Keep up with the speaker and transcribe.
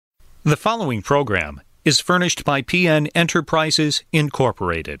The following program is furnished by PN Enterprises,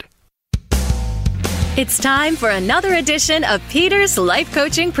 Incorporated. It's time for another edition of Peter's Life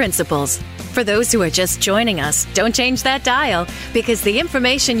Coaching Principles. For those who are just joining us, don't change that dial, because the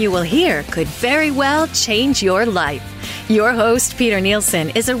information you will hear could very well change your life. Your host, Peter Nielsen,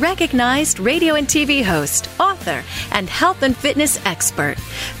 is a recognized radio and TV host, author, and health and fitness expert.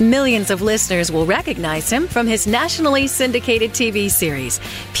 Millions of listeners will recognize him from his nationally syndicated TV series,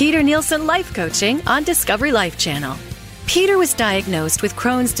 Peter Nielsen Life Coaching on Discovery Life Channel. Peter was diagnosed with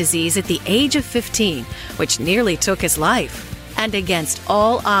Crohn's disease at the age of 15, which nearly took his life. And against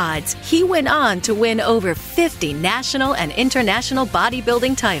all odds, he went on to win over 50 national and international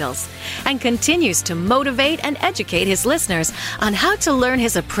bodybuilding titles, and continues to motivate and educate his listeners on how to learn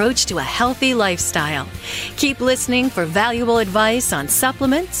his approach to a healthy lifestyle. Keep listening for valuable advice on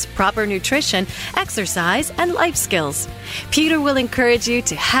supplements, proper nutrition, exercise, and life skills. Peter will encourage you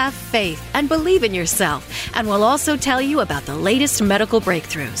to have faith and believe in yourself, and will also tell you about the latest medical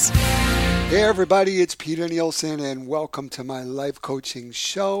breakthroughs. Hey everybody, it's Peter Nielsen and welcome to my life coaching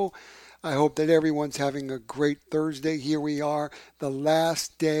show. I hope that everyone's having a great Thursday. Here we are, the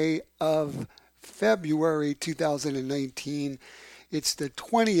last day of February 2019. It's the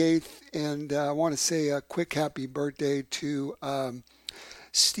 28th, and I want to say a quick happy birthday to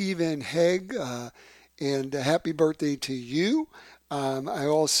Stephen Haig, and happy birthday to you. I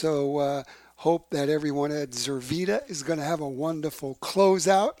also hope that everyone at Zervita is going to have a wonderful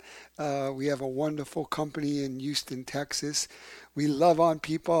closeout. We have a wonderful company in Houston, Texas. We love on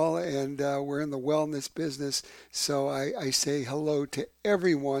people, and we're in the wellness business. So I say hello to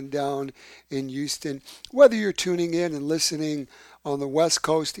everyone down in Houston. Whether you're tuning in and listening on the West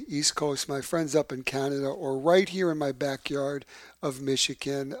Coast, the East Coast, my friends up in Canada, or right here in my backyard of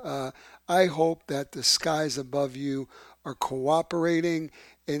Michigan, I hope that the skies above you are cooperating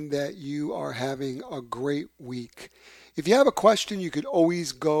and that you are having a great week. If you have a question, you could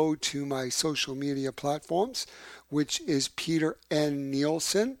always go to my social media platforms, which is Peter N.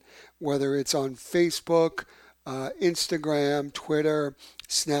 Nielsen, whether it's on Facebook, Instagram, Twitter,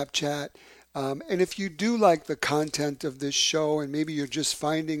 Snapchat. And if you do like the content of this show, and maybe you're just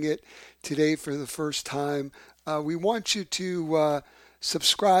finding it today for the first time, we want you to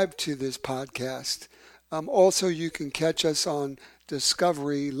subscribe to this podcast. Also, you can catch us on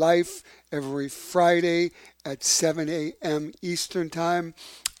Discovery Life every Friday at 7 a.m. Eastern Time.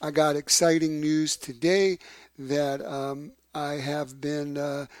 I got exciting news today that I have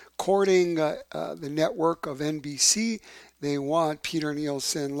been courting the network of NBC. They want Peter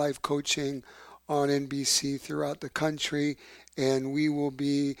Nielsen Life Coaching on NBC throughout the country, and we will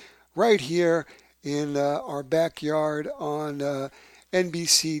be right here in our backyard on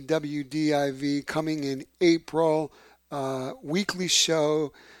NBC WDIV coming in April. Weekly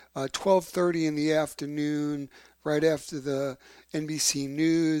show, 12:30 in the afternoon, right after the NBC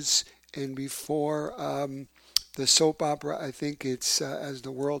News and before the soap opera. I think it's As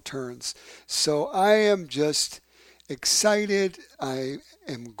the World Turns. So I am just excited. I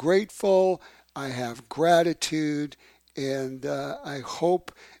am grateful. I have gratitude, and I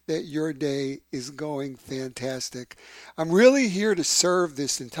hope that your day is going fantastic. I'm really here to serve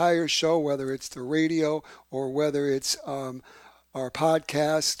this entire show, whether it's the radio or whether it's our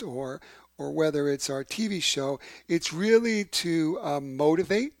podcast or whether it's our TV show. It's really to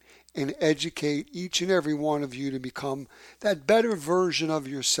motivate and educate each and every one of you to become that better version of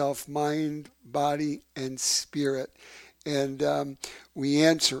yourself, mind, body, and spirit. And we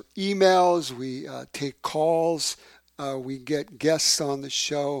answer emails, we take calls, we get guests on the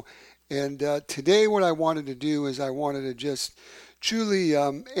show. And today what I wanted to do is I wanted to just truly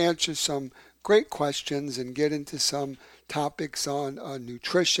answer some great questions and get into some topics on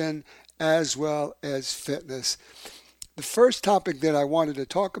nutrition as well as fitness. The first topic that I wanted to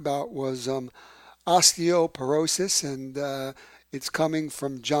talk about was osteoporosis, and it's coming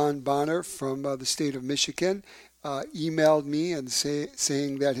from John Bonner from the state of Michigan. Emailed me and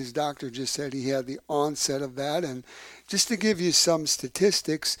saying that his doctor just said he had the onset of that. And just to give you some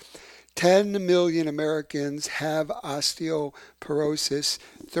statistics, 10 million Americans have osteoporosis,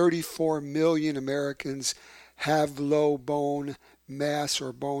 34 million Americans have low bone mass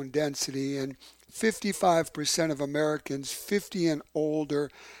or bone density, and 55% of Americans 50 and older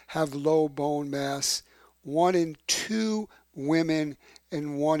have low bone mass. 1 in 2 women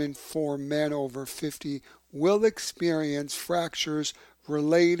and 1 in 4 men over 50 will experience fractures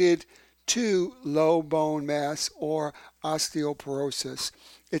related to low bone mass or osteoporosis.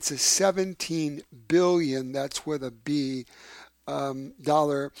 It's a $17 billion, $17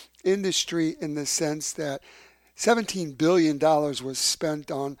 billion industry, in the sense that $17 billion was spent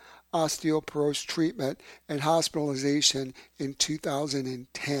on osteoporosis treatment and hospitalization in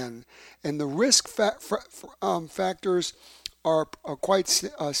 2010. And the risk factors are quite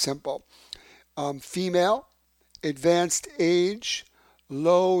simple. Female, advanced age,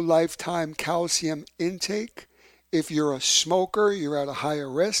 low lifetime calcium intake. If you're a smoker, you're at a higher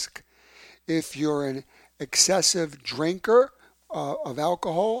risk. If you're an excessive drinker of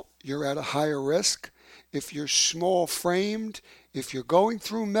alcohol, you're at a higher risk. If you're small framed, if you're going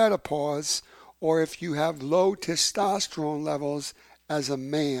through menopause, or if you have low testosterone levels as a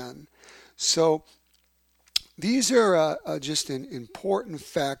man. So these are just important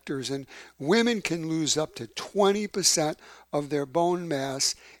factors, and women can lose up to 20% of their bone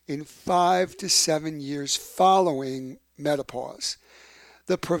mass in 5 to 7 years following menopause.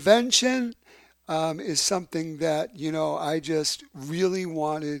 The prevention is something that, I just really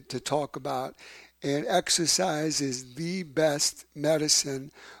wanted to talk about, and exercise is the best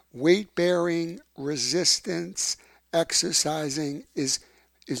medicine. Weight bearing, resistance, exercising is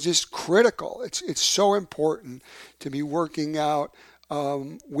just critical. It's so important to be working out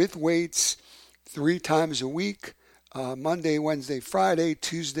with weights 3 times a week, Monday, Wednesday, Friday,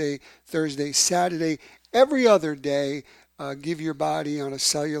 Tuesday, Thursday, Saturday, every other day. Give your body on a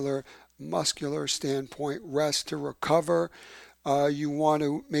cellular, muscular standpoint rest to recover. You want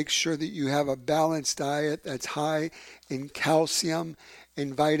to make sure that you have a balanced diet that's high in calcium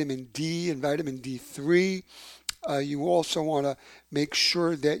and vitamin D and vitamin D3. You also want to make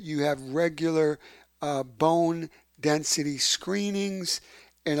sure that you have regular bone density screenings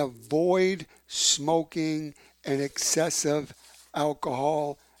and avoid smoking and excessive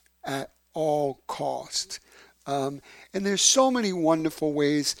alcohol at all costs. And there's so many wonderful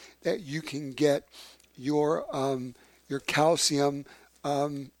ways that you can get your calcium,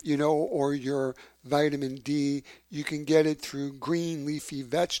 or your vitamin D. You can get it through green leafy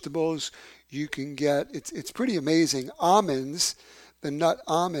vegetables. You can get, it's pretty amazing. Almonds, the nut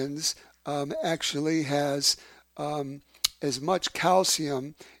almonds, actually has as much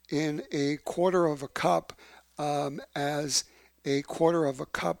calcium in a quarter of a cup as a quarter of a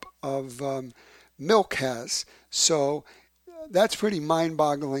cup of milk has. So that's pretty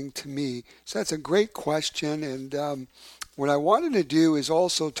mind-boggling to me. So that's a great question. And what I wanted to do is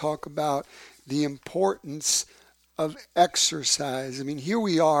also talk about the importance of exercise. I mean, here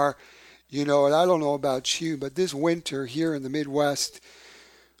we are, and I don't know about you, but this winter here in the Midwest,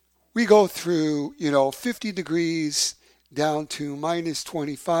 we go through, 50 degrees down to minus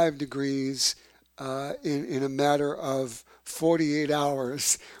 25 degrees in a matter of 48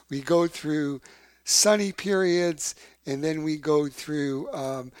 hours. We go through sunny periods, and then we go through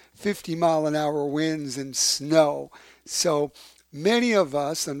 50-mile-an-hour winds and snow. So many of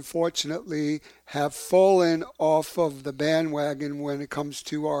us, unfortunately, have fallen off of the bandwagon when it comes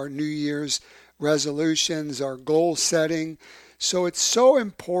to our New Year's resolutions, our goal setting. So it's so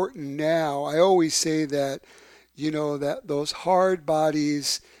important now. I always say that, that those hard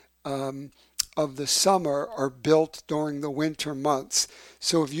bodies of the summer are built during the winter months.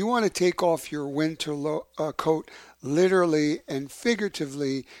 So if you want to take off your winter coat literally and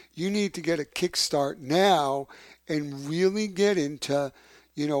figuratively, you need to get a kickstart now and really get into,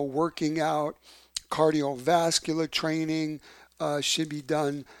 working out. Cardiovascular training should be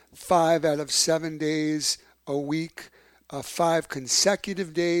done 5 out of 7 days a week, 5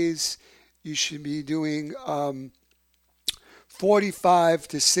 consecutive days. You should be doing 45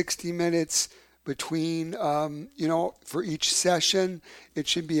 to 60 minutes between, for each session. It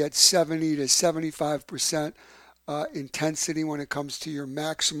should be at 70 to 75% intensity when it comes to your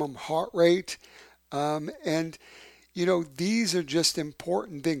maximum heart rate. And these are just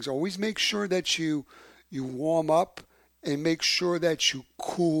important things. Always make sure that you warm up and make sure that you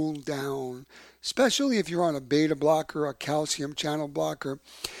cool down, especially if you're on a beta blocker, a calcium channel blocker.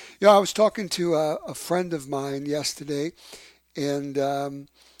 I was talking to a friend of mine yesterday, and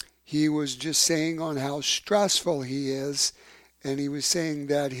he was just saying on how stressful he is, and he was saying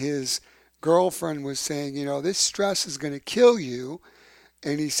that his girlfriend was saying, this stress is going to kill you.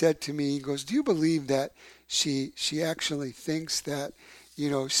 And he said to me, he goes, do you believe that she actually thinks that,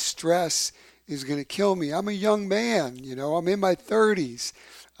 stress is going to kill me? I'm a young man, I'm in my 30s.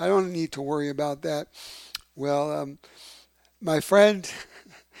 I don't need to worry about that. Well, my friend,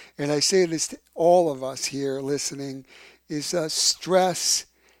 and I say this to all of us here listening, is stress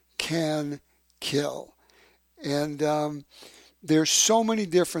can kill. And there's so many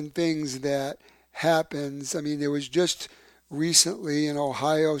different things that happens. I mean, there was just recently an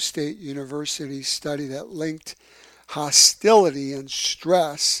Ohio State University study that linked hostility and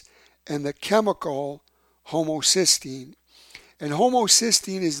stress and the chemical homocysteine. And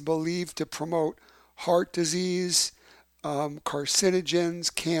homocysteine is believed to promote heart disease,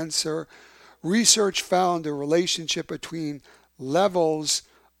 carcinogens, cancer. Research found a relationship between levels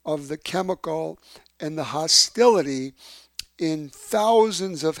of the chemical and the hostility in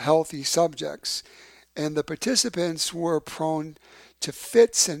thousands of healthy subjects. And the participants were prone to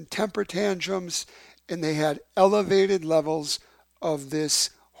fits and temper tantrums, and they had elevated levels of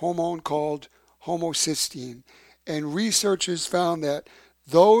this hormone called homocysteine. And researchers found that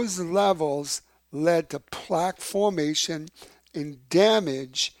those levels led to plaque formation and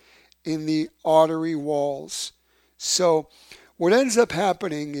damage in the artery walls. So what ends up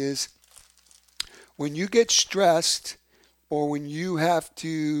happening is when you get stressed or when you have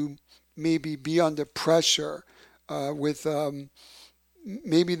to maybe be under pressure with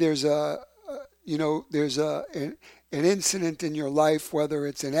maybe there's an incident in your life, whether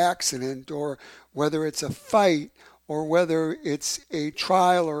it's an accident or whether it's a fight or whether it's a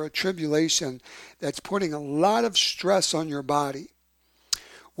trial or a tribulation that's putting a lot of stress on your body.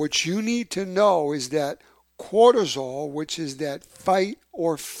 What you need to know is that cortisol, which is that fight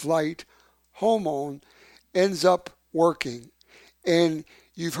or flight hormone, ends up working. And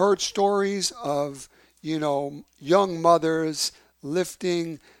you've heard stories of, young mothers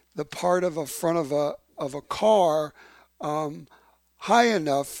lifting the part of a front of a car high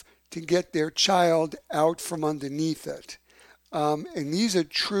enough to get their child out from underneath it. And these are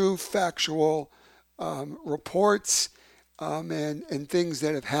true factual reports and things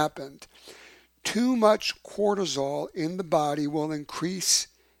that have happened. Too much cortisol in the body will increase,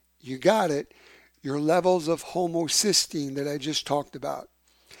 you got it, your levels of homocysteine that I just talked about.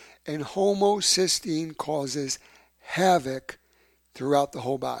 And homocysteine causes havoc throughout the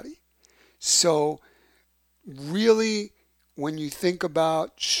whole body. So really, when you think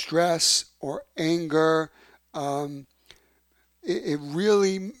about stress or anger, it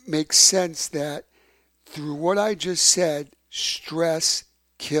really makes sense that through what I just said, stress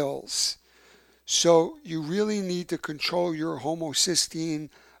kills. So you really need to control your homocysteine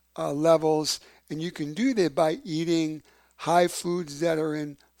levels, and you can do that by eating high foods that are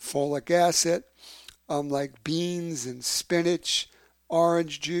in folic acid, like beans and spinach,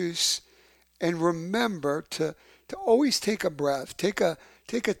 orange juice. And remember to always take a breath, take a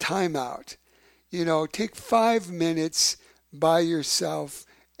time out. Take 5 minutes by yourself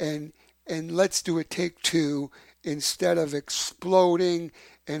and let's do a take two instead of exploding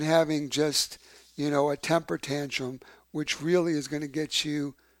and having just, a temper tantrum, which really is going to get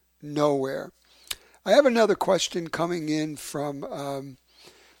you nowhere. I have another question coming in from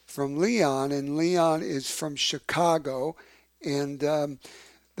Leon, and Leon is from Chicago, and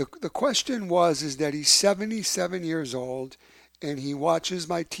the question is that he's 77 years old, and he watches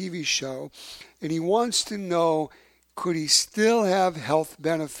my TV show, and he wants to know, could he still have health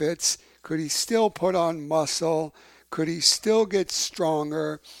benefits? Could he still put on muscle? Could he still get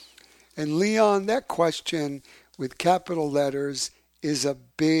stronger? And Leon, that question with capital letters is a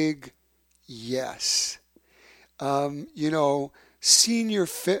big yes. Senior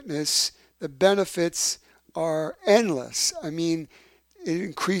fitness, the benefits are endless. I mean, it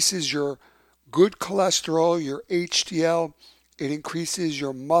increases your good cholesterol, your HDL. It increases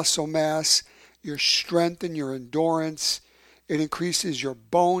your muscle mass, your strength and your endurance. It increases your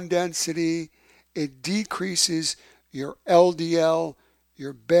bone density. It decreases your LDL,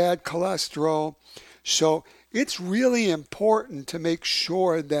 your bad cholesterol. So it's really important to make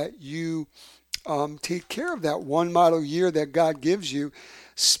sure that you take care of that one model year that God gives you,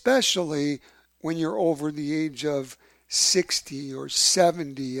 especially when you're over the age of 60 or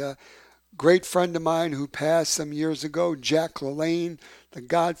 70. A great friend of mine who passed some years ago, Jack LaLanne, the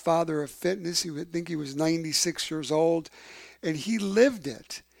godfather of fitness. He would think he was 96 years old, and he lived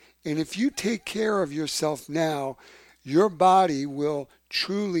it. And if you take care of yourself now, your body will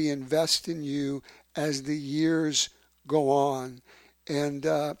truly invest in you as the years go on. And,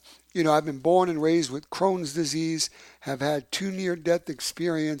 I've been born and raised with Crohn's disease, have had 2 near-death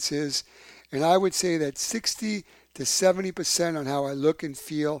experiences, and I would say that 60 to 70% on how I look and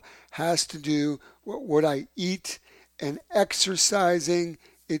feel has to do with what I eat and exercising.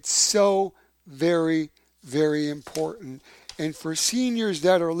 It's so very, very important. And for seniors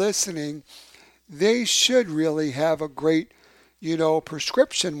that are listening, they should really have a great,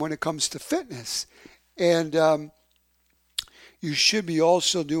 prescription when it comes to fitness. And you should be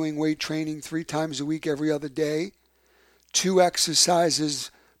also doing weight training 3 times a week, every other day, 2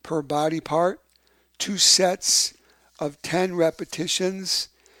 exercises per body part, 2 sets of 10 repetitions,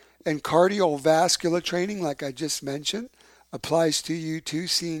 and cardiovascular training, like I just mentioned, applies to you too,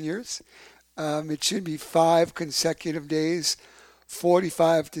 seniors. It should be 5 consecutive days,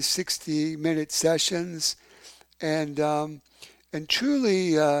 45 to 60-minute sessions, and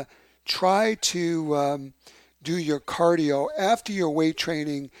truly try to do your cardio after your weight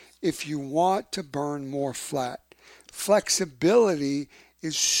training if you want to burn more fat. Flexibility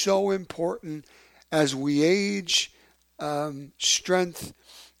is so important as we age. Strength,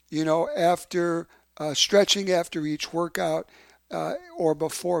 after stretching after each workout or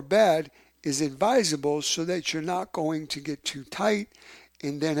before bed is advisable so that you're not going to get too tight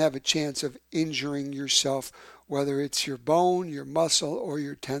and then have a chance of injuring yourself, whether it's your bone, your muscle, or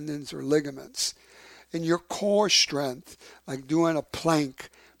your tendons or ligaments. And your core strength, like doing a plank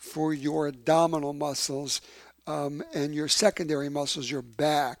for your abdominal muscles and your secondary muscles, your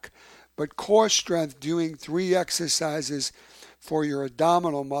back. But core strength, doing 3 exercises for your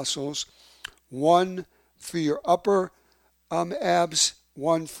abdominal muscles, 1 for your upper abs,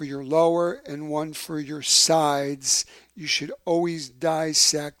 1 for your lower, and 1 for your sides. You should always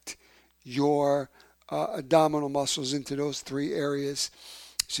dissect your abdominal muscles into those 3 areas.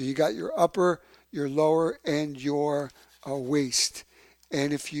 So you got your upper, your lower, and your waist.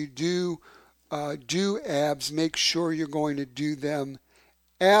 And if you do abs, make sure you're going to do them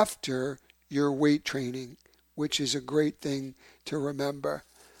after your weight training, which is a great thing to remember.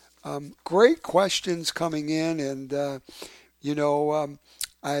 Great questions coming in, and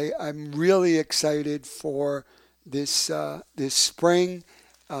I'm really excited for this spring.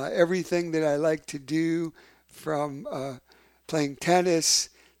 Everything that I like to do, from playing tennis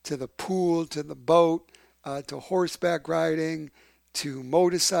to the pool to the boat to horseback riding to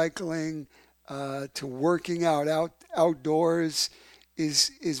motorcycling to working outdoors,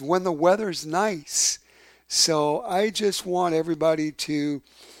 is when the weather's nice. So I just want everybody to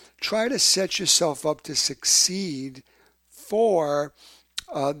try to set yourself up to succeed for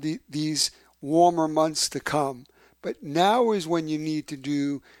these warmer months to come. But now is when you need to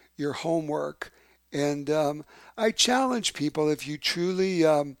do your homework. And I challenge people, if you truly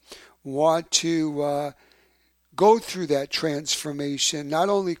want to go through that transformation, not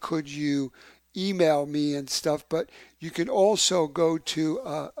only could you email me and stuff, but you can also go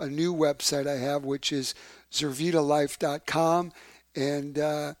to a new website I have, which is ZervitaLife.com. And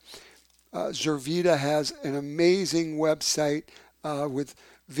Zervita has an amazing website with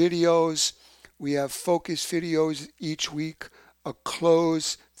videos. We have focus videos each week, a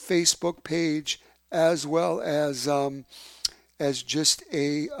closed Facebook page, as well as just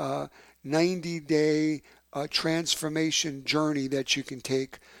a 90-day transformation journey that you can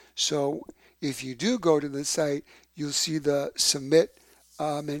take. So if you do go to the site, you'll see the submit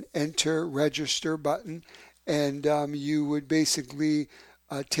and enter register button, and you would basically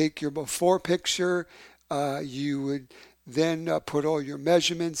take your before picture. You would then put all your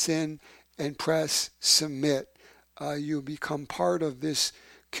measurements in and press submit. You'll become part of this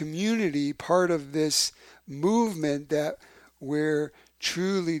community, part of this movement that we're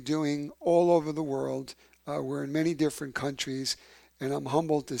truly doing all over the world. We're in many different countries, and I'm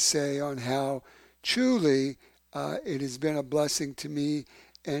humbled to say on how truly it has been a blessing to me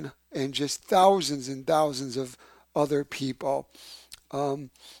and just thousands and thousands of other people. I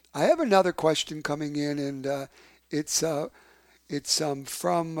have another question coming in, and it's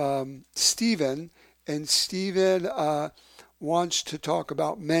from Stephen, and Stephen wants to talk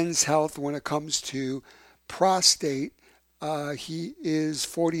about men's health when it comes to prostate. He is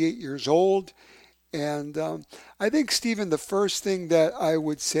 48 years old, and I think, Stephen, the first thing that I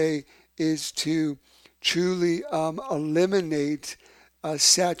would say is to truly eliminate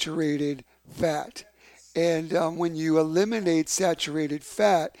saturated fat. And when you eliminate saturated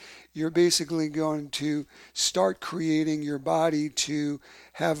fat, you're basically going to start creating your body to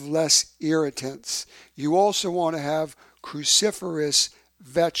have less irritants. You also want to have cruciferous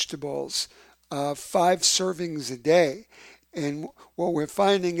vegetables, 5 servings a day. And what we're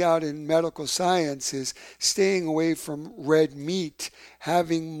finding out in medical science is staying away from red meat,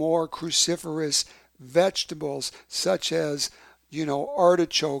 having more cruciferous vegetables such as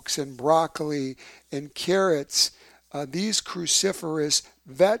artichokes and broccoli and carrots. These cruciferous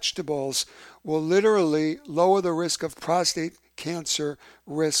vegetables will literally lower the risk of prostate cancer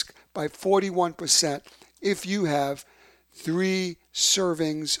risk by 41% if you have 3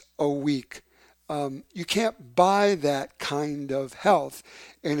 servings a week. You can't buy that kind of health,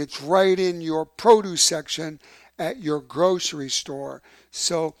 and it's right in your produce section at your grocery store.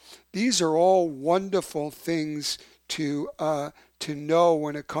 So these are all wonderful things to know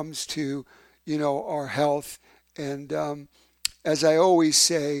when it comes to our health. And as I always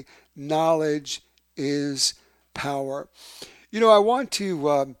say, knowledge is power. I want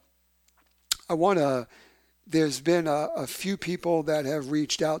to there's been a few people that have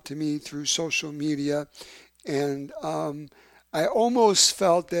reached out to me through social media, and I almost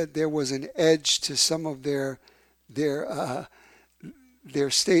felt that there was an edge to some of their uh, their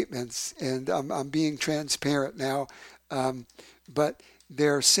statements, and I'm being transparent now. But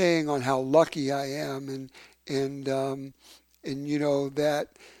they're saying on how lucky I am, and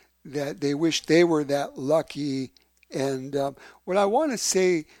that they wish they were that lucky. And what I want to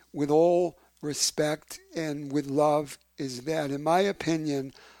say with all respect and with love is that, in my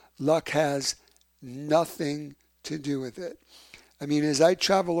opinion, luck has nothing to do with it. I mean, as I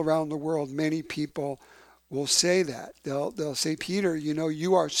travel around the world, many people will say that. They'll say, Peter,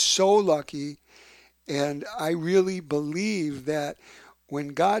 you are so lucky. And I really believe that when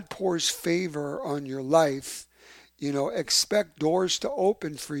God pours favor on your life, expect doors to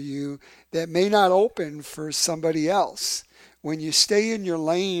open for you that may not open for somebody else. When you stay in your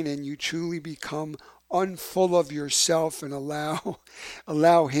lane and you truly become unfull of yourself and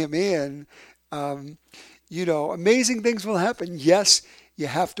allow Him in, amazing things will happen. Yes, you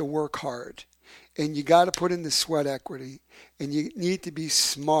have to work hard, and you got to put in the sweat equity, and you need to be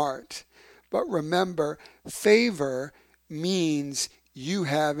smart. But remember, favor means you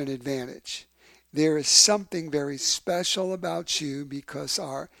have an advantage. There is something very special about you because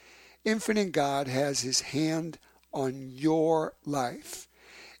our infinite God has His hand on your life.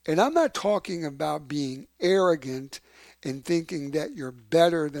 And I'm not talking about being arrogant and thinking that you're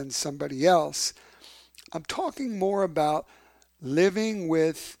better than somebody else. I'm talking more about living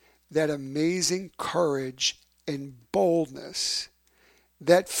with that amazing courage and boldness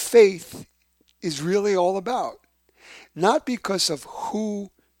that faith is really all about. Not because of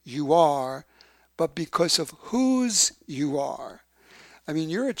who you are, but because of whose you are. I mean,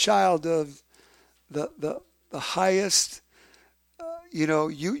 you're a child of the highest.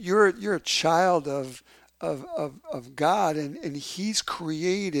 You're a child of God, and He's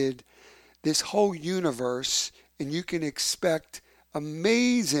created this whole universe, and you can expect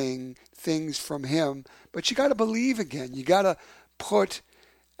amazing things from Him. But you got to believe again. You got to put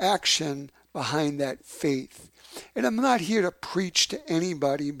action behind that faith. And I'm not here to preach to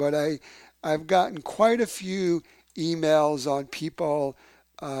anybody, but I've gotten quite a few emails on people,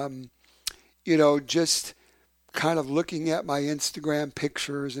 just kind of looking at my Instagram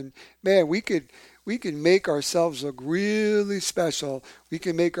pictures, and man, we could make ourselves look really special. We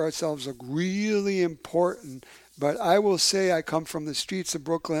can make ourselves look really important. But I will say I come from the streets of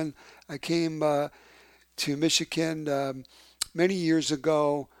Brooklyn. I came to Michigan many years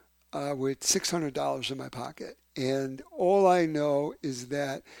ago with $600 in my pocket. And all I know is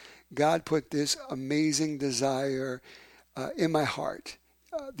that God put this amazing desire in my heart,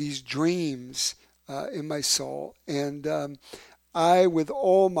 these dreams in my soul. And I, with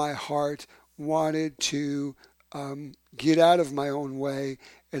all my heart, wanted to get out of my own way.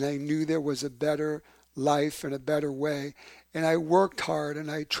 And I knew there was a better life and a better way. And I worked hard, and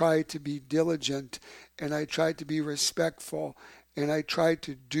I tried to be diligent, and I tried to be respectful, and I tried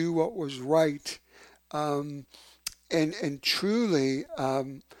to do what was right. And truly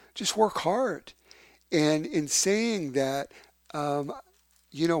just work hard. And in saying that,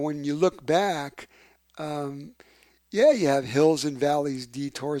 when you look back, you have hills and valleys,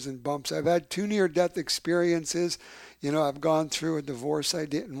 detours and bumps. I've had 2 near-death experiences. I've gone through a divorce I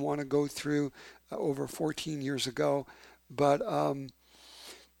didn't want to go through over 14 years ago. But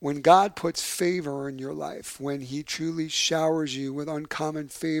when God puts favor in your life, when He truly showers you with uncommon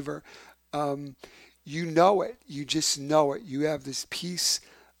favor, you know it. You just know it. You have this peace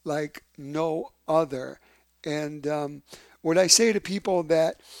like no other. And what I say to people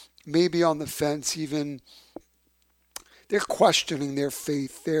that may be on the fence, even they're questioning their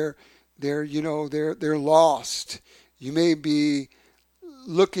faith. They're lost. You may be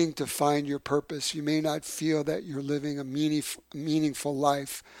looking to find your purpose. You may not feel that you're living a meaningful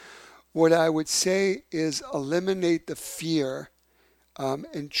life. What I would say is eliminate the fear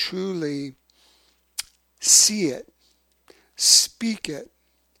and truly see it, speak it,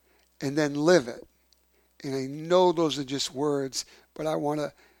 and then live it. And I know those are just words, but I want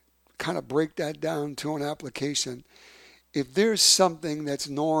to kind of break that down to an application. If there's something that's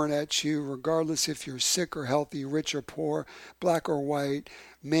gnawing at you, regardless if you're sick or healthy, rich or poor, black or white,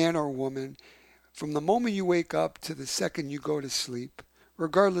 man or woman, from the moment you wake up to the second you go to sleep,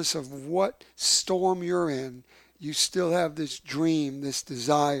 regardless of what storm you're in, you still have this dream, this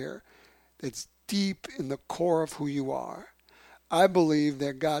desire that's deep in the core of who you are. I believe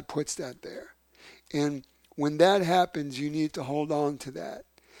that God puts that there. And when that happens, you need to hold on to that.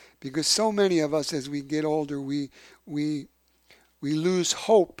 Because so many of us, as we get older, we lose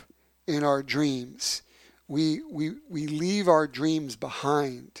hope in our dreams. We leave our dreams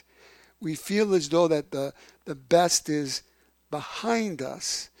behind. We feel as though that the best is behind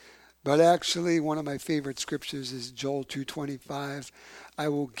us. But actually, one of my favorite scriptures is Joel 2:25. I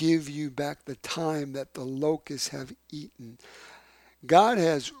will give you back the time that the locusts have eaten. God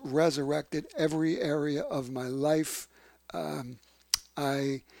has resurrected every area of my life.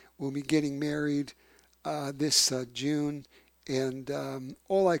 I will be getting married this June, and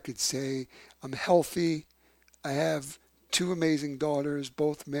all I could say, I'm healthy. I have two amazing daughters,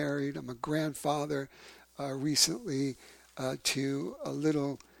 both married. I'm a grandfather recently to a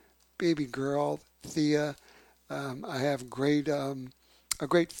little baby girl, Thea. I have a great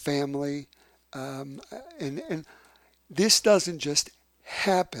family, and this doesn't just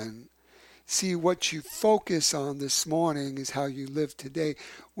happen. See, what you focus on this morning is how you live today.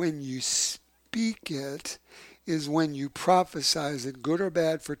 When you speak it is when you prophesize it, good or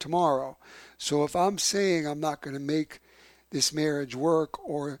bad, for tomorrow. So if I'm saying I'm not going to make this marriage work,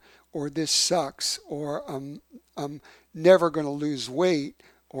 or this sucks, or I'm never going to lose weight,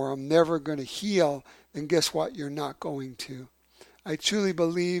 or I'm never going to heal, then guess what? You're not going to. I truly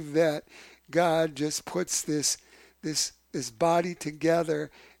believe that God just puts this body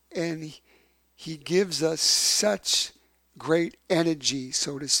together, and He gives us such great energy,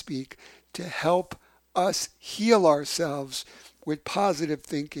 so to speak, to help us heal ourselves with positive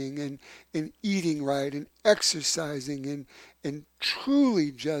thinking and eating right and exercising and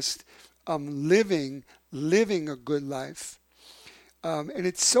truly just living a good life. And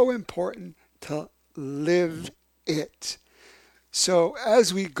it's so important to live it. So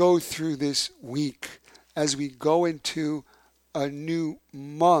as we go through this week, as we go into a new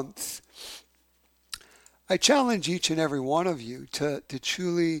month, I challenge each and every one of you to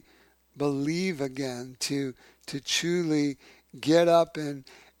truly believe again, to truly get up and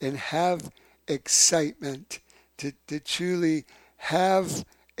have excitement, to truly have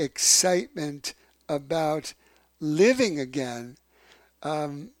excitement about living again.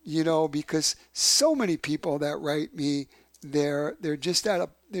 Because so many people that write me, they're just at a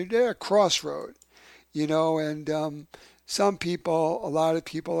crossroad, and some people, a lot of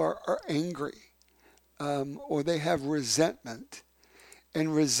people are angry, or they have resentment.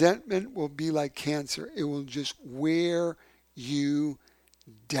 And resentment will be like cancer. It will just wear you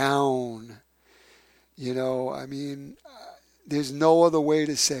down. There's no other way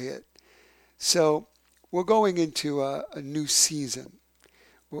to say it. So we're going into a new season.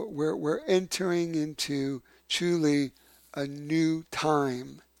 We're entering into truly a new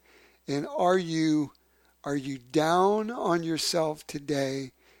time. And are you down on yourself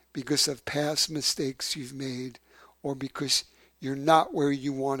today because of past mistakes you've made, or because you're not where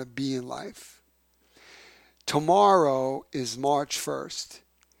you want to be in life? Tomorrow is March 1st,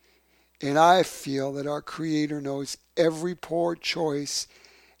 and I feel that our Creator knows every poor choice,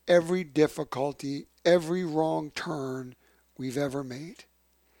 every difficulty, every wrong turn we've ever made.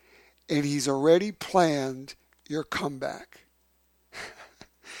 And He's already planned your comeback.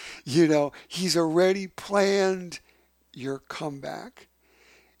 He's already planned your comeback.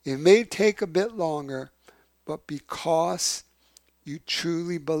 It may take a bit longer, but because you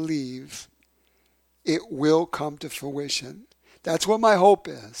truly believe, it will come to fruition. That's what my hope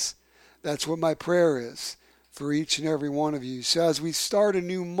is. That's what my prayer is for each and every one of you. So as we start a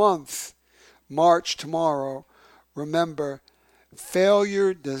new month, March tomorrow, remember,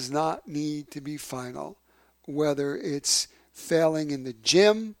 failure does not need to be final. Whether it's failing in the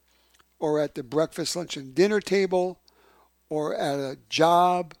gym, or at the breakfast, lunch, and dinner table, or at a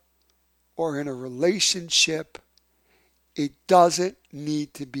job, or in a relationship, it doesn't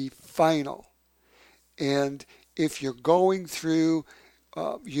need to be final. And if you're going through,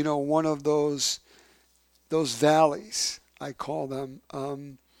 one of those valleys, I call them,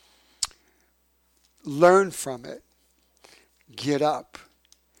 learn from it. Get up.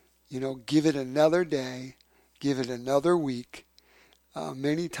 Give it another day. Give it another week.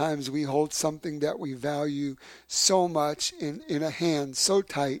 Many times we hold something that we value so much in a hand so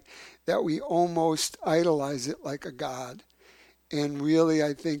tight that we almost idolize it like a god. And really,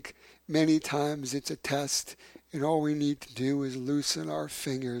 I think many times it's a test, and all we need to do is loosen our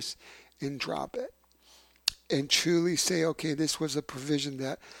fingers and drop it. And truly say, okay, this was a provision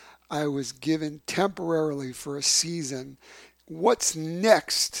that I was given temporarily for a season. What's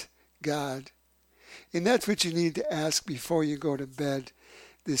next, God? And that's what you need to ask before you go to bed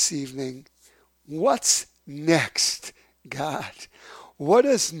this evening. What's next, God? What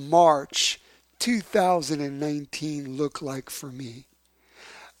does March 2019 look like for me?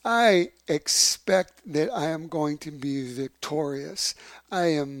 I expect that I am going to be victorious. I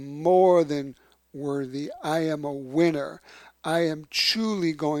am more than worthy. I am a winner. I am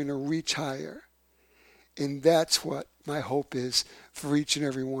truly going to reach higher. And that's what my hope is for each and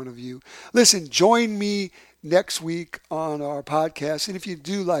every one of you. Listen, join me next week on our podcast. And if you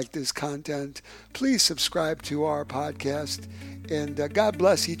do like this content, please subscribe to our podcast. And God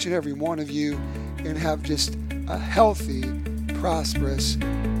bless each and every one of you, and have just a healthy, prosperous,